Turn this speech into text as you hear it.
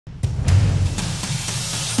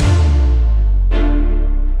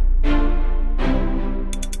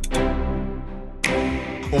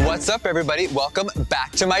What's up, everybody? Welcome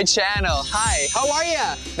back to my channel. Hi, how are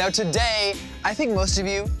ya? Now today, I think most of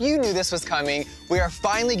you knew this was coming. We are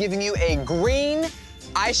finally giving you a green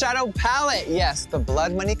eyeshadow palette. Yes, the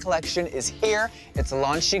Blood Money collection is here. It's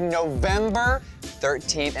launching November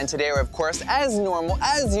 13th. And today, we're, of course, as normal,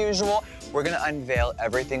 as usual, we're gonna unveil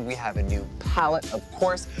everything. We have a new palette, of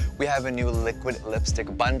course. We have a new liquid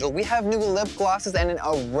lipstick bundle. We have new lip glosses and an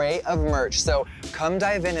array of merch. So come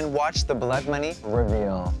dive in and watch the Blood Money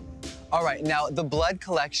reveal. All right, now the Blood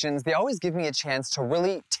collections, they always give me a chance to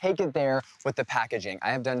really take it there with the packaging.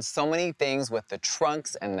 I have done so many things with the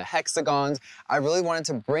trunks and the hexagons. I really wanted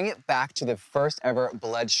to bring it back to the first ever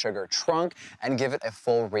Blood Sugar trunk and give it a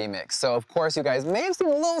full remix. So of course, you guys may have seen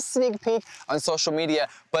a little sneak peek on social media,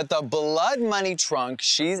 but the Blood Money trunk,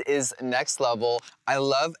 she is next level. I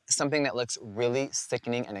love something that looks really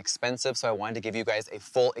sickening and expensive, so I wanted to give you guys a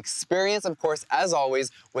full experience, of course, as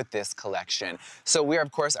always, with this collection. So we,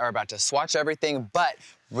 of course, are about to swatch everything, but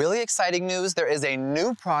really exciting news, there is a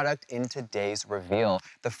new product in today's reveal.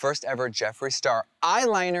 The first ever Jeffree Star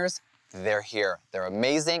eyeliners. They're here. They're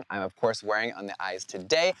amazing. I'm, of course, wearing it on the eyes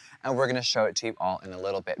today, and we're gonna show it to you all in a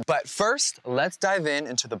little bit. But first, let's dive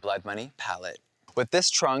into the Blood Money palette. With this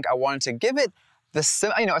trunk, I wanted to give it a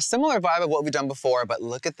similar vibe of what we've done before, but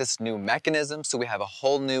look at this new mechanism. So we have a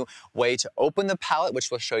whole new way to open the palette,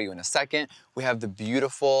 which we'll show you in a second. We have the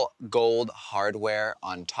beautiful gold hardware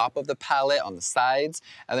on top of the palette, on the sides,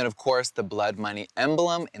 and then of course the Blood Money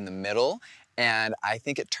emblem in the middle. And I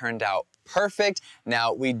think it turned out perfect.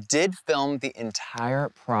 Now, we did film the entire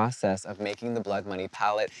process of making the Blood Money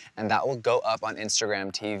palette, and that will go up on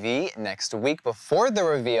Instagram TV next week before the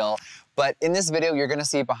reveal. But in this video, you're gonna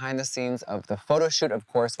see behind the scenes of the photo shoot, of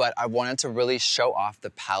course, but I wanted to really show off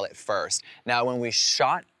the palette first. Now, when we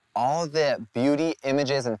shot all the beauty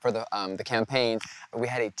images and for the campaign, we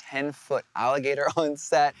had a 10-foot alligator on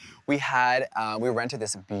set. We rented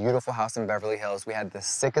this beautiful house in Beverly Hills. We had the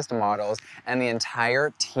sickest models, and the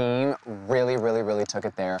entire team really took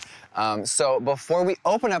it there. So before we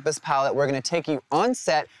open up this palette, we're gonna take you on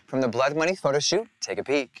set from the Blood Money photo shoot. Take a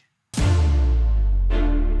peek.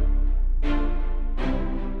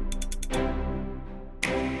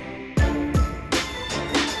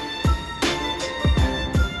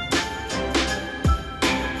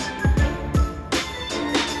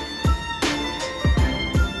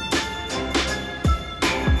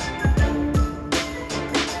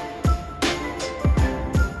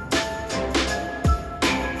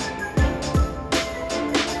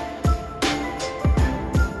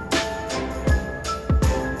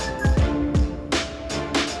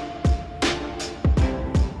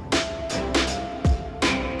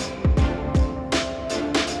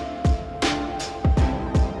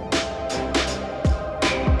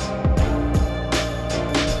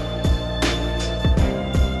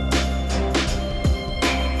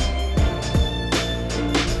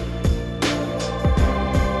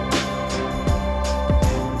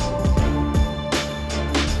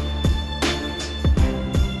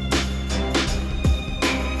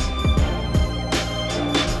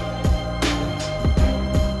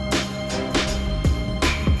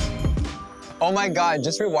 Oh my God,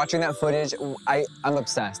 just rewatching that footage, I'm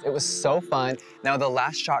obsessed. It was so fun. Now the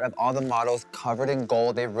last shot of all the models covered in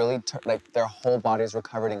gold, they really, their whole bodies were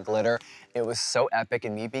covered in glitter. It was so epic,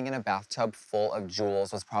 and me being in a bathtub full of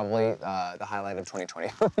jewels was probably the highlight of 2020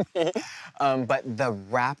 for me. But the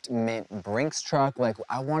wrapped mint Brinks truck,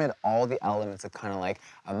 I wanted all the elements of kind of like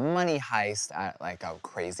a money heist at like a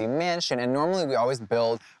crazy mansion. And normally we always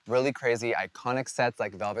build really crazy iconic sets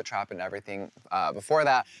like Velvet Trap and everything before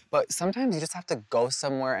that. But sometimes you just have to go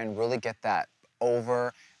somewhere and really get that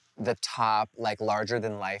over the top, larger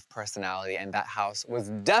than life personality, and that house was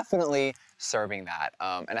definitely serving that.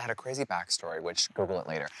 And it had a crazy backstory, which Google it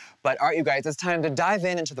later. But all right, you guys, it's time to dive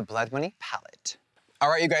into the Blood Money palette. All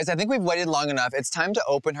right, you guys, I think we've waited long enough. It's time to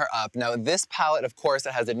open her up. Now, this palette, of course,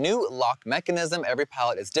 it has a new lock mechanism. Every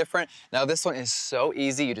palette is different. Now, this one is so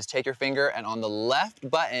easy. You just take your finger, and on the left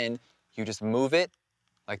button, you just move it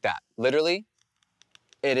like that. Literally,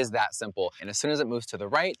 it is that simple. And as soon as it moves to the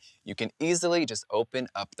right, you can easily just open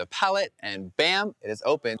up the palette, and bam, it is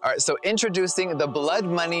open. All right, so introducing the Blood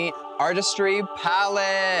Money Artistry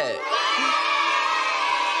Palette.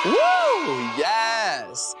 Woo!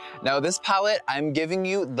 Yes! Now this palette, I'm giving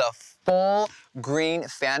you the full green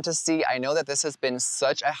fantasy. I know that this has been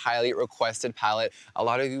such a highly requested palette. A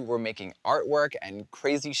lot of you were making artwork and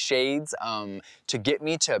crazy shades to get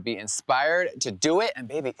me to be inspired to do it. And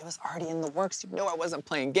baby, it was already in the works. You know I wasn't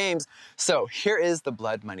playing games. So here is the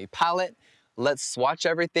Blood Money palette. Let's swatch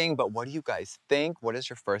everything, but what do you guys think? What is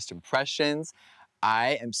your first impressions?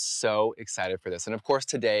 I am so excited for this. And of course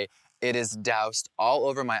today, it is doused all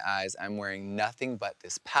over my eyes. I'm wearing nothing but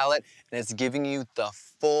this palette, and it's giving you the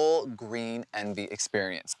full green envy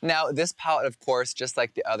experience. Now, this palette, of course, just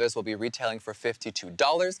like the others, will be retailing for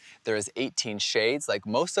 $52. There is 18 shades, like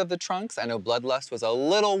most of the trunks. I know Bloodlust was a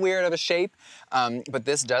little weird of a shape, but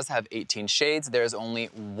this does have 18 shades. There's only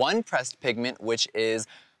one pressed pigment, which is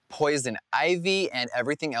Poison Ivy, and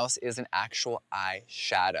everything else is an actual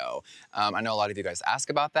eyeshadow. I know a lot of you guys ask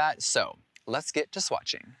about that, so let's get to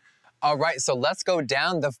swatching. All right, so let's go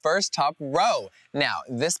down the first top row. Now,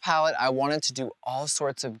 this palette, I wanted to do all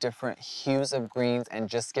sorts of different hues of greens and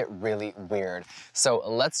just get really weird. So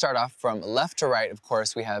let's start off from left to right. Of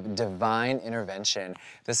course, we have Divine Intervention.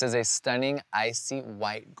 This is a stunning icy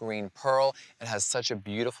white green pearl. It has such a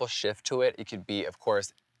beautiful shift to it. It could be, of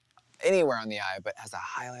course, anywhere on the eye, but as a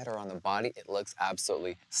highlighter on the body, it looks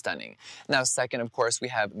absolutely stunning. Now, second, of course, we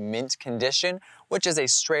have Mint Condition, which is a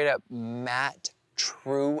straight up matte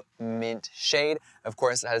true mint shade. Of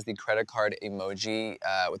course, it has the credit card emoji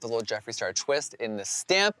with the little Jeffree Star twist in the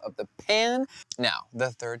stamp of the pan. Now,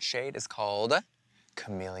 the third shade is called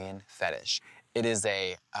Chameleon Fetish. It is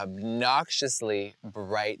a obnoxiously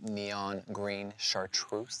bright neon green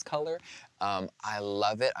chartreuse color. I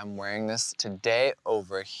love it. I'm wearing this today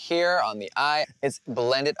over here on the eye. It's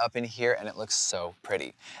blended up in here and it looks so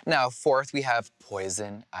pretty. Now, fourth, we have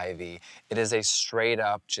Poison Ivy. It is a straight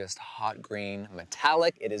up just hot green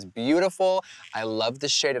metallic. It is beautiful. I love the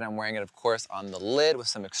shade and I'm wearing it, of course, on the lid with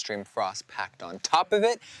some Extreme Frost packed on top of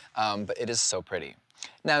it, but it is so pretty.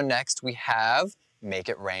 Now, next we have Make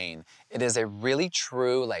It Rain. It is a really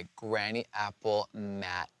true, like, granny apple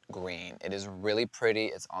matte green. It is really pretty.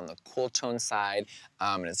 It's on the cool tone side,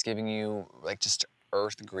 and it's giving you, like, just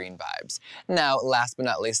earth green vibes. Now, last but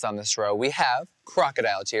not least on this row, we have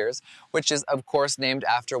Crocodile Tears, which is, of course, named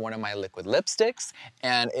after one of my liquid lipsticks,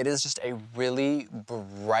 and it is just a really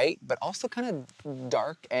bright, but also kind of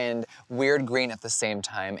dark and weird green at the same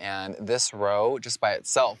time, and this row, just by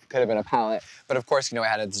itself, could have been a palette, but of course, you know, I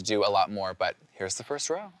had to do a lot more, but here's the first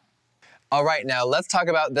row. All right, now let's talk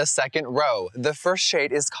about the second row. The first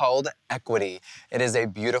shade is called Equity. It is a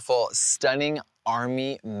beautiful, stunning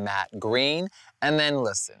army matte green. And then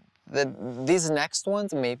listen, these next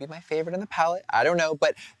ones may be my favorite in the palette, I don't know,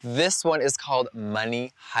 but this one is called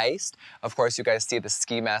Money Heist. Of course, you guys see the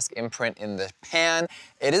ski mask imprint in the pan.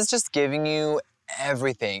 It is just giving you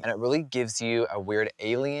everything, and it really gives you a weird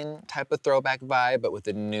alien type of throwback vibe, but with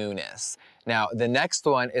the newness. Now, the next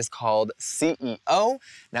one is called CEO.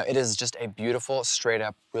 Now, it is just a beautiful, straight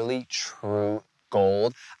up, really true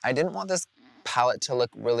gold. I didn't want this palette to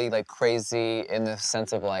look really like crazy in the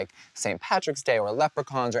sense of like St. Patrick's Day or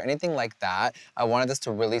leprechauns or anything like that. I wanted this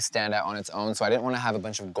to really stand out on its own, so I didn't want to have a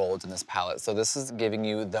bunch of golds in this palette. So this is giving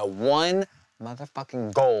you the one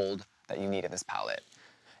motherfucking gold that you need in this palette.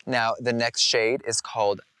 Now, the next shade is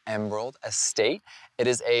called Emerald Estate. It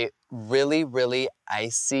is a really, really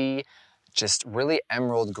icy, just really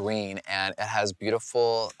emerald green, and it has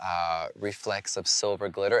beautiful reflex of silver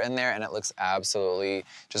glitter in there, and it looks absolutely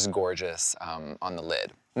just gorgeous on the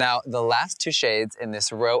lid. Now, the last two shades in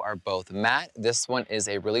this row are both matte. This one is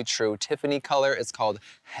a really true Tiffany color. It's called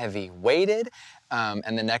Heavy Weighted.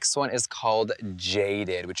 And the next one is called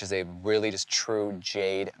Jaded, which is a really just true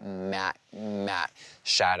jade matte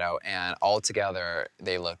shadow. And all together,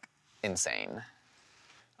 they look insane.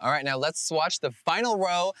 All right, now let's swatch the final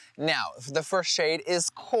row. Now, the first shade is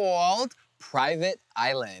called Private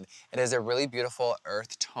Island. It is a really beautiful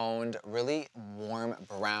earth-toned, really warm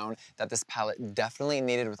brown that this palette definitely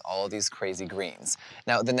needed with all of these crazy greens.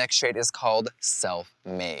 Now, the next shade is called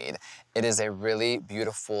Self-Made. It is a really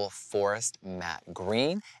beautiful forest matte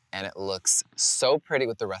green, and it looks so pretty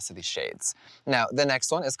with the rest of these shades. Now, the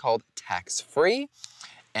next one is called Tax Free,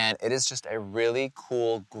 and it is just a really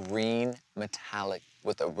cool green metallic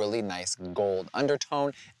with a really nice gold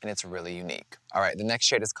undertone, and it's really unique. All right, the next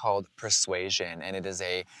shade is called Persuasion, and it is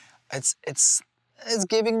it's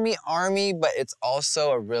giving me army, but it's also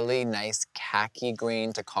a really nice khaki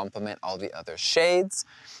green to complement all the other shades.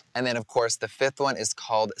 And then, of course, the fifth one is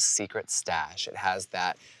called Secret Stash. It has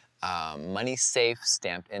that money safe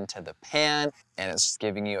stamped into the pan, and it's just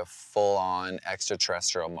giving you a full-on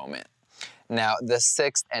extraterrestrial moment. Now, the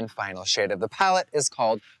sixth and final shade of the palette is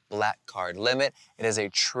called Black Card Limit. It is a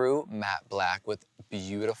true matte black with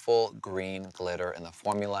beautiful green glitter in the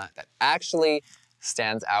formula that actually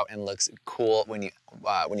stands out and looks cool when you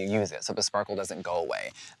use it, so the sparkle doesn't go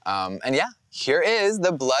away. And yeah, here is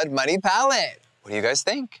the Blood Money palette. What do you guys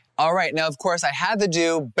think? All right, now of course I had to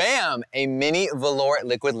do, bam, a mini Velour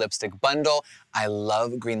liquid lipstick bundle. I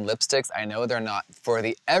love green lipsticks. I know they're not for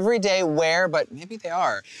the everyday wear, but maybe they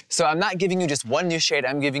are. So I'm not giving you just one new shade,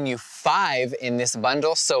 I'm giving you 5 in this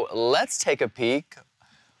bundle. So let's take a peek.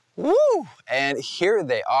 Woo! And here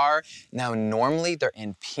they are. Now, normally they're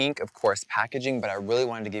in pink, of course, packaging, but I really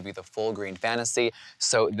wanted to give you the full green fantasy.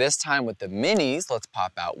 So this time with the minis, let's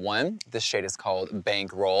pop out one. This shade is called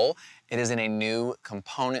Bankroll. It is in a new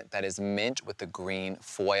component that is mint with the green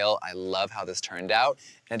foil. I love how this turned out.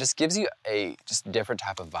 And it just gives you a just different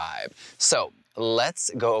type of vibe. So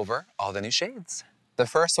let's go over all the new shades. The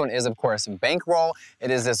first one is, of course, Bankroll.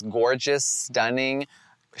 It is this gorgeous, stunning,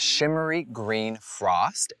 shimmery green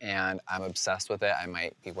frost, and I'm obsessed with it. I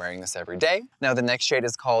might be wearing this every day. Now the next shade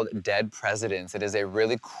is called Dead Presidents. It is a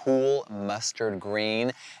really cool mustard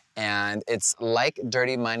green, and it's like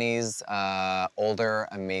Dirty Money's older,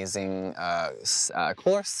 amazing,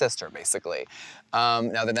 cooler sister, basically.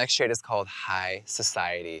 Now the next shade is called High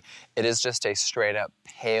Society. It is just a straight up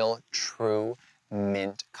pale, true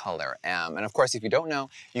mint color. And of course, if you don't know,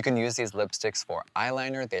 you can use these lipsticks for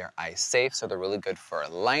eyeliner. They are eye safe, so they're really good for a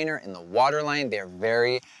liner in the waterline. They're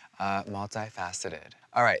very multifaceted.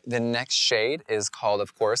 All right, the next shade is called,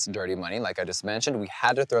 of course, Dirty Money. Like I just mentioned, we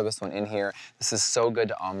had to throw this one in here. This is so good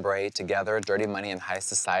to ombre together. Dirty Money and High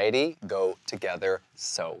Society go together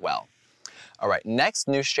so well. All right, next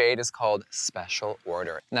new shade is called Special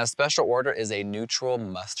Order. Now, Special Order is a neutral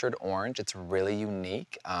mustard orange. It's really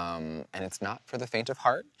unique, and it's not for the faint of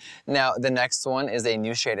heart. Now, the next one is a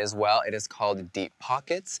new shade as well. It is called Deep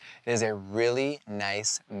Pockets. It is a really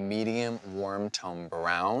nice medium warm tone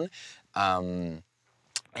brown, and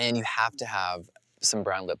you have to have some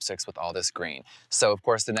brown lipsticks with all this green. So of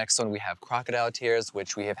course the next one we have Crocodile Tears,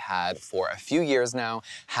 which we have had for a few years now.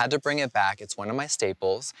 Had to bring it back. It's one of my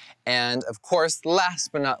staples. And of course,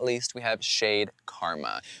 last but not least, we have shade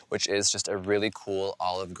Karma, which is just a really cool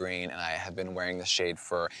olive green, and I have been wearing this shade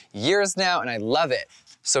for years now and I love it.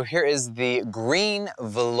 So here is the green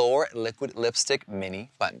Velour liquid lipstick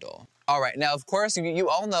mini bundle. All right, now of course, you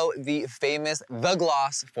all know the famous The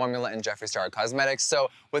Gloss formula in Jeffree Star Cosmetics. So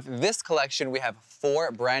with this collection, we have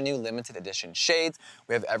 4 brand new limited edition shades.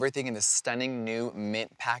 We have everything in this stunning new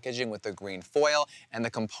mint packaging with the green foil. And the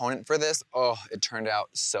component for this, oh, it turned out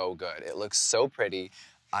so good. It looks so pretty.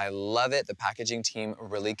 I love it. The packaging team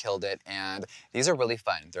really killed it, and these are really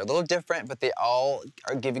fun. They're a little different, but they all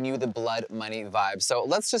are giving you the blood money vibe. So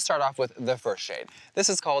let's just start off with the first shade. This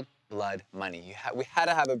is called Blood Money. We had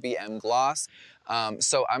to have a BM gloss.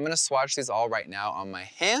 So I'm gonna swatch these all right now on my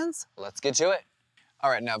hands. Let's get to it. All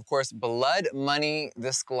right, now of course, Blood Money,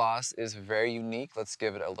 this gloss is very unique. Let's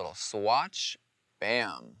give it a little swatch.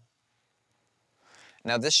 Bam.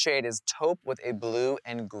 Now this shade is taupe with a blue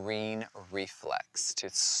and green reflex.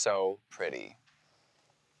 It's so pretty.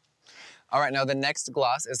 All right, now the next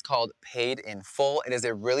gloss is called Paid in Full. It is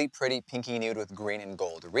a really pretty pinky nude with green and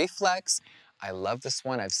gold reflex. I love this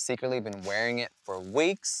one. I've secretly been wearing it for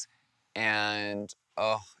weeks, and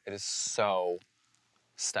oh, it is so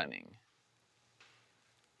stunning.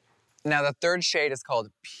 Now the third shade is called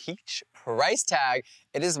Peach Price Tag.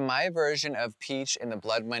 It is my version of peach in the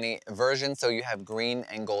Blood Money version, so you have green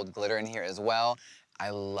and gold glitter in here as well.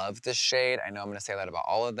 I love this shade. I know I'm gonna say that about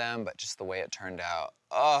all of them, but just the way it turned out,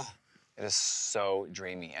 oh, it is so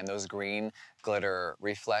dreamy. And those green glitter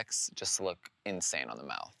reflex just look insane on the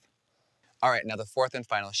mouth. All right, now the fourth and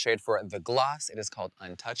final shade for the gloss, it is called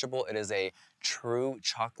Untouchable. It is a true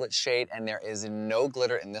chocolate shade, and there is no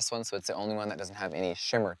glitter in this one, so it's the only one that doesn't have any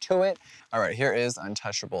shimmer to it. All right, here is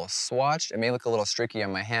Untouchable swatched. It may look a little streaky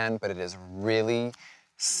on my hand, but it is really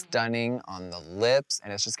stunning on the lips,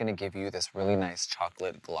 and it's just gonna give you this really nice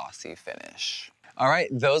chocolate glossy finish. All right,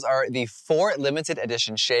 those are the 4 limited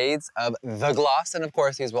edition shades of the gloss, and of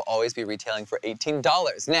course, these will always be retailing for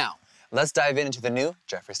 $18. Now, let's dive into the new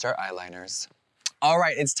Jeffree Star eyeliners. All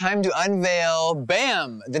right, it's time to unveil,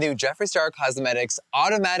 bam, the new Jeffree Star Cosmetics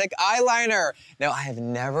Automatic Eyeliner. Now, I have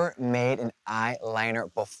never made an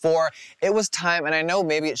eyeliner before. It was time, and I know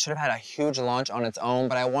maybe it should have had a huge launch on its own,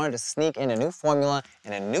 but I wanted to sneak in a new formula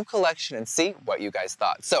and a new collection and see what you guys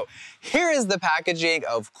thought. So here is the packaging.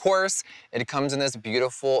 Of course, it comes in this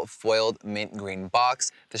beautiful foiled mint green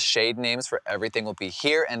box. The shade names for everything will be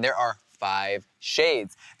here, and there are 5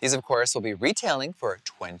 shades. These, of course, will be retailing for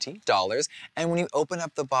 $20. And when you open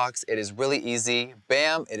up the box, it is really easy.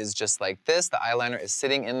 Bam, it is just like this. The eyeliner is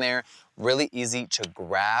sitting in there, really easy to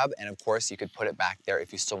grab. And of course, you could put it back there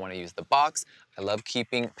if you still want to use the box. I love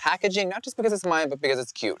keeping packaging, not just because it's mine, but because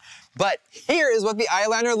it's cute. But here is what the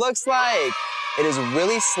eyeliner looks like. It is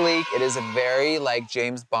really sleek. It is very like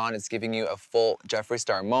James Bond. It's giving you a full Jeffree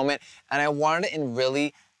Star moment. And I wanted it in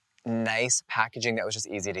really nice packaging that was just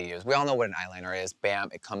easy to use. We all know what an eyeliner is. Bam,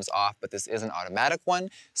 it comes off, but this is an automatic one.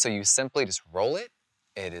 So you simply just roll it.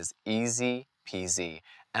 It is easy peasy.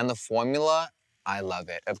 And the formula, I love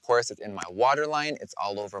it. Of course, it's in my waterline. It's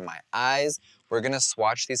all over my eyes. We're gonna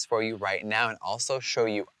swatch these for you right now and also show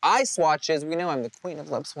you eye swatches. We know I'm the queen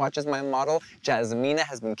of lip swatches. My model, Jasmina,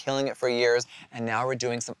 has been killing it for years, and now we're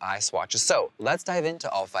doing some eye swatches. So let's dive into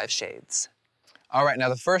all 5 shades. All right, now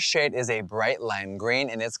the first shade is a bright lime green,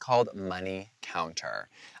 and it's called Money Counter.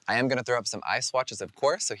 I am gonna throw up some eye swatches, of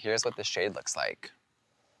course, so here's what the shade looks like.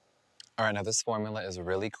 All right, now this formula is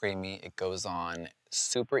really creamy. It goes on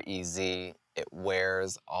super easy. It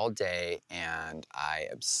wears all day, and I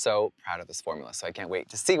am so proud of this formula, so I can't wait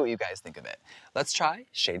to see what you guys think of it. Let's try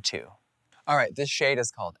shade 2. All right, this shade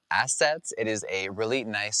is called Assets. It is a really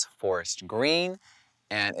nice forest green,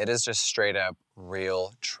 and it is just straight up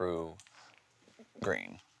real, true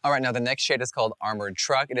green. All right, now the next shade is called Armored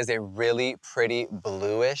Truck. It is a really pretty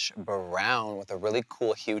bluish brown with a really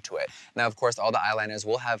cool hue to it. Now, of course, all the eyeliners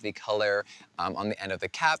will have the color on the end of the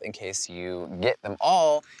cap in case you get them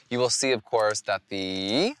all. You will see, of course, that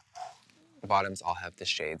the bottoms all have the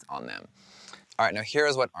shades on them. All right, now here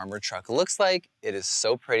is what Armored Truck looks like. It is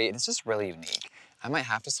so pretty, and it's just really unique. I might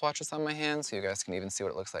have to swatch this on my hand so you guys can even see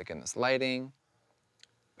what it looks like in this lighting.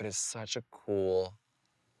 But it's such a cool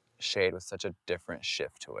shade with such a different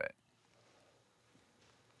shift to it.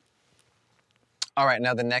 All right,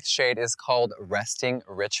 now the next shade is called Resting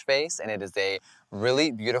Rich Face, and it is a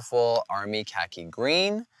really beautiful army khaki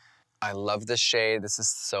green. I love this shade. This is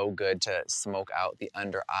so good to smoke out the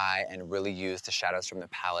under eye and really use the shadows from the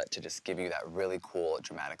palette to just give you that really cool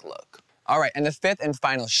dramatic look. All right, and the 5th and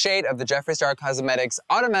final shade of the Jeffree Star Cosmetics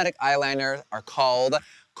automatic eyeliner are called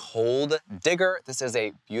Cold Digger. This is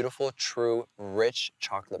a beautiful, true, rich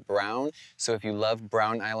chocolate brown. So if you love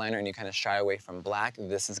brown eyeliner and you kind of shy away from black,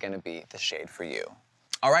 this is gonna be the shade for you.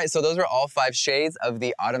 All right, so those are all 5 shades of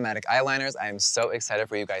the automatic eyeliners. I am so excited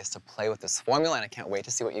for you guys to play with this formula, and I can't wait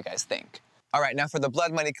to see what you guys think. All right, now for the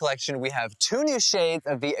Blood Money collection, we have 2 new shades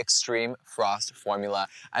of the Extreme Frost formula.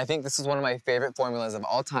 I think this is one of my favorite formulas of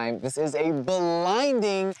all time. This is a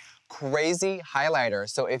blinding, crazy highlighter.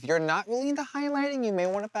 So if you're not really into highlighting, you may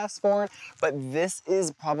want to fast forward, but this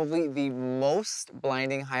is probably the most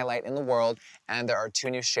blinding highlight in the world, and there are 2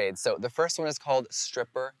 new shades. So the first one is called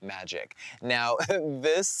Stripper Magic. Now,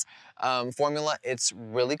 this formula, it's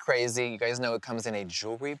really crazy. You guys know it comes in a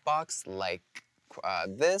jewelry box like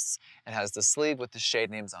this. It has the sleeve with the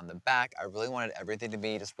shade names on the back. I really wanted everything to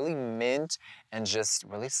be just really mint and just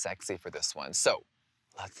really sexy for this one. So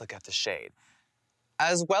let's look at the shade.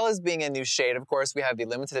 As well as being a new shade, of course, we have the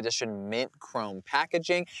limited edition mint chrome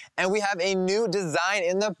packaging, and we have a new design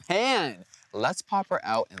in the pan. Let's pop her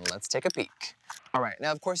out and let's take a peek. All right,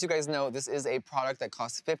 now of course you guys know this is a product that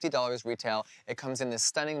costs $50 retail. It comes in this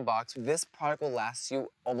stunning box. This product will last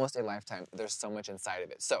you almost a lifetime. There's so much inside of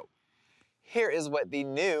it. So here is what the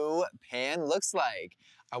new pan looks like.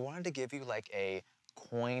 I wanted to give you like a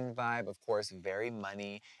coin vibe, of course, very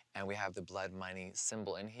money, and we have the Blood Money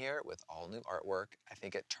symbol in here with all new artwork. I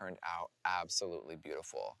think it turned out absolutely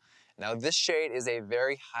beautiful. Now this shade is a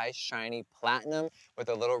very high shiny platinum with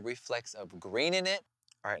a little reflex of green in it.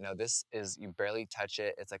 All right, now this is, you barely touch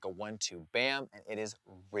it. It's like a 1-2 bam, and it is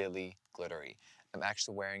really glittery. I'm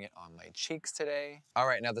actually wearing it on my cheeks today. All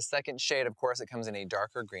right, now the second shade, of course, it comes in a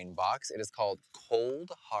darker green box. It is called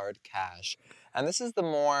Cold Hard Cash. And this is the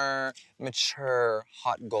more mature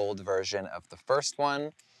hot gold version of the first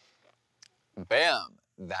one. Bam,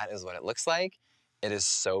 that is what it looks like. It is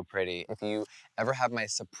so pretty. If you ever have my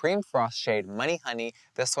Supreme Frost shade, Money Honey,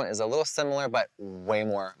 this one is a little similar, but way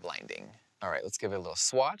more blinding. All right, let's give it a little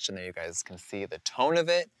swatch, and there you guys can see the tone of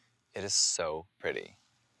it. It is so pretty.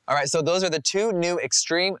 All right, so those are the 2 new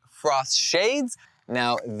Extreme Frost shades.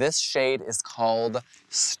 Now, this shade is called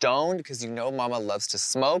Stoned because you know Mama loves to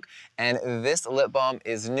smoke, and this lip balm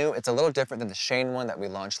is new. It's a little different than the Shane one that we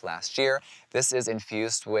launched last year. This is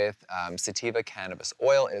infused with sativa cannabis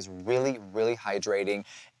oil. It is really, really hydrating,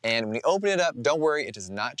 and when you open it up, don't worry, it does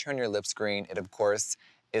not turn your lips green. It, of course,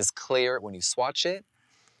 is clear when you swatch it,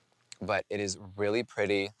 but it is really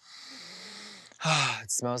pretty. It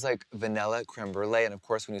smells like vanilla creme brulee, and of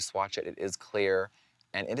course when you swatch it, it is clear.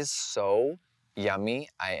 and it is so yummy.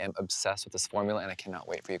 I am obsessed with this formula, and I cannot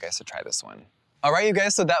wait for you guys to try this one. All right, you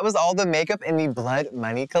guys, so that was all the makeup in the Blood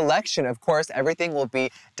Money collection. Of course, everything will be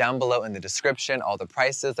down below in the description, all the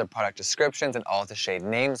prices, the product descriptions, and all the shade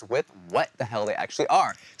names with what the hell they actually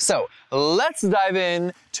are. So let's dive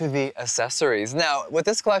in to the accessories. Now, with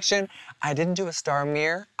this collection, I didn't do a star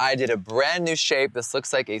mirror. I did a brand new shape. This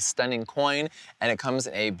looks like a stunning coin, and it comes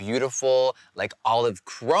in a beautiful, like olive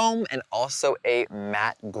chrome and also a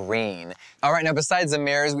matte green. All right, now besides the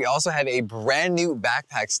mirrors, we also have a brand new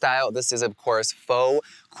backpack style. This is, of course, faux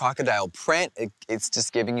crocodile print. It's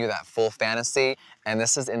just giving you that full fantasy. And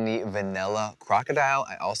this is in the vanilla crocodile.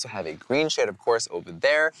 I also have a green shade, of course, over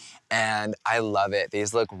there. And I love it.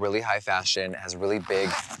 These look really high fashion. It has really big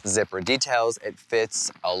zipper details. It fits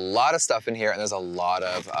a lot of stuff in here, and there's a lot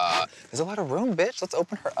of room, bitch. Let's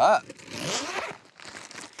open her up.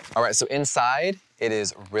 All right, so inside, it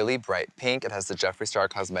is really bright pink. It has the Jeffree Star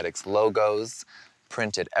Cosmetics logos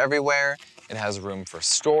printed everywhere. It has room for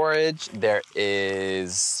storage. There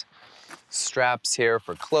is straps here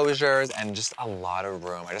for closures and just a lot of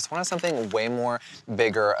room. I just wanted something way more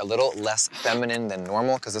bigger, a little less feminine than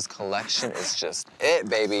normal because this collection is just it,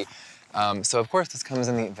 baby. So of course this comes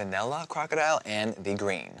in the vanilla crocodile and the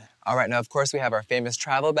green. All right, now of course we have our famous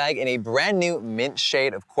travel bag in a brand new mint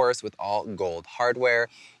shade, of course, with all gold hardware.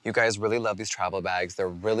 You guys really love these travel bags. They're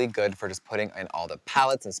really good for just putting in all the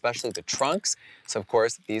palettes, and especially the trunks. So of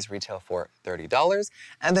course these retail for $30.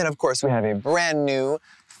 And then of course we have a brand new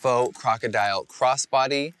faux crocodile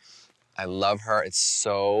crossbody. I love her. It's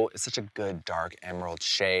such a good dark emerald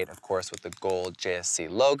shade, of course, with the gold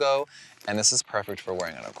JSC logo. And this is perfect for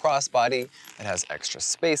wearing on a crossbody. It has extra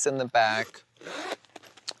space in the back.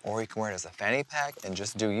 Or you can wear it as a fanny pack and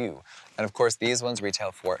just do you. And of course, these ones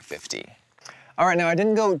retail for $50. All right, now I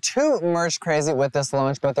didn't go too merch crazy with this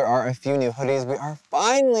launch, but there are a few new hoodies. We are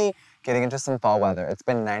finally getting into some fall weather. It's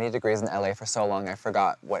been 90 degrees in LA for so long, I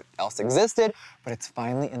forgot what else existed, but it's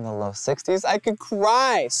finally in the low 60s. I could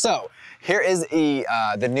cry. So here is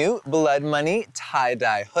the new Blood Money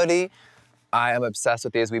tie-dye hoodie. I am obsessed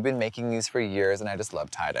with these. We've been making these for years, and I just love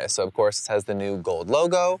tie-dye. So of course, it has the new gold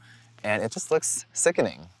logo, and it just looks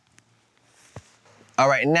sickening. All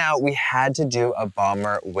right, now we had to do a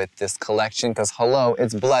bomber with this collection because hello,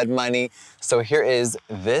 it's Blood Money. So here is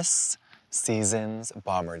this season's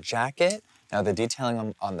bomber jacket. Now the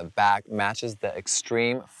detailing on the back matches the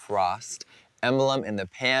extreme frost emblem in the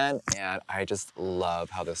pan, and I just love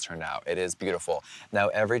how this turned out. It is beautiful. Now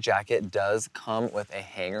every jacket does come with a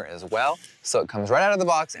hanger as well, so it comes right out of the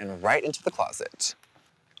box and right into the closet.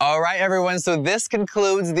 All right, everyone, so this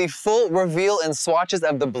concludes the full reveal and swatches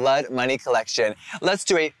of the Blood Money collection. Let's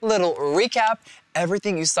do a little recap.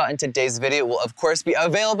 Everything you saw in today's video will, of course, be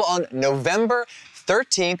available on November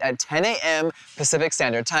 13th at 10 a.m. Pacific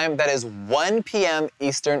Standard Time. That is 1 p.m.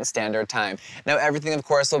 Eastern Standard Time. Now, everything, of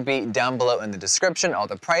course, will be down below in the description, all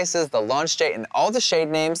the prices, the launch date, and all the shade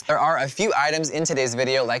names. There are a few items in today's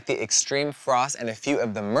video, like the Extreme Frost and a few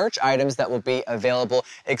of the merch items that will be available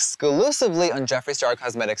exclusively on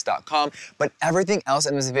JeffreeStarCosmetics.com, but everything else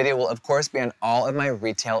in this video will, of course, be on all of my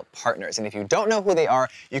retail partners. And if you don't know who they are,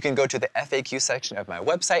 you can go to the FAQ section of my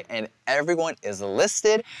website, and everyone is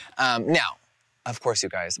listed. Now, of course, you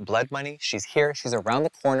guys, Blood Money, she's here, she's around the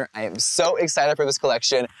corner. I am so excited for this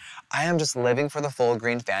collection. I am just living for the full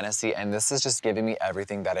green fantasy, and this is just giving me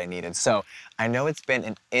everything that I needed. So I know it's been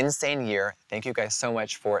an insane year. Thank you guys so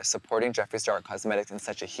much for supporting Jeffree Star Cosmetics in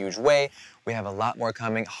such a huge way. We have a lot more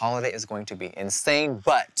coming. Holiday is going to be insane,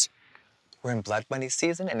 but we're in Blood Money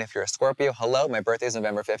season, and if you're a Scorpio, hello, my birthday is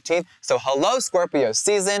November 15th, so hello, Scorpio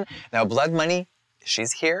season. Now, Blood Money,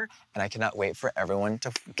 she's here, and I cannot wait for everyone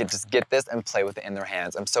to just get this and play with it in their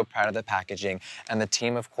hands. I'm so proud of the packaging, and the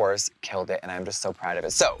team, of course, killed it, and I'm just so proud of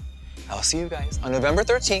it. So, I'll see you guys on November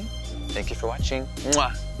 13th. Thank you for watching.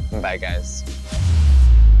 Mwah. Bye, guys.